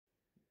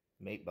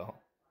Meatball.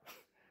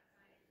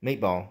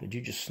 Meatball, did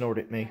you just snort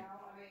at me?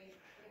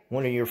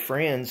 One of your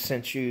friends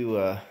sent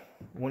you,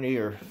 one of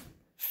your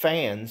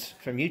fans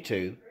from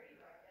YouTube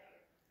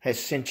has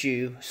sent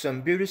you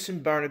some Brutus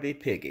and Barnaby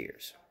pig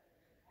ears.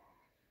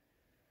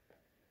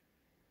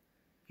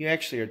 You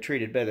actually are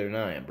treated better than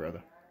I am,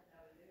 brother.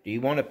 Do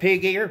you want a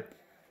pig ear?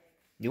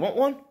 You want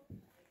one?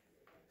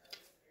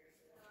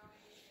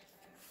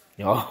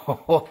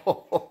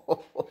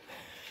 Oh,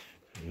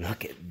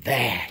 look at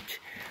that.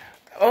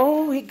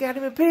 Oh, he got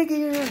him a pig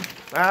ear.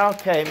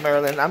 Okay,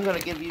 Merlin, I'm going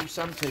to give you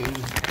some too.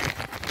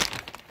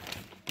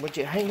 Would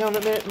you hang on a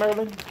minute,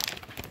 Merlin?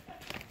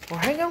 Well,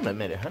 hang on a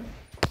minute, huh?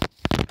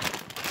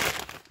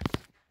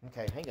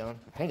 Okay,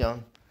 hang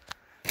on.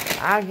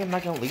 I am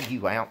not going to leave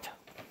you out.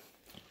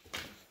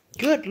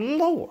 Good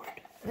Lord.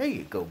 There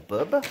you go,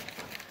 Bubba.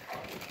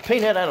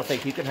 Peanut, I don't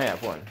think you can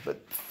have one,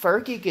 but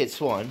Fergie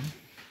gets one.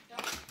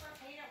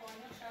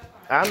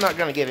 I'm not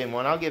going to give him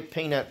one. I'll give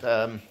Peanut,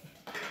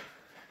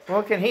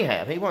 what can he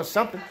have? He wants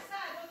something.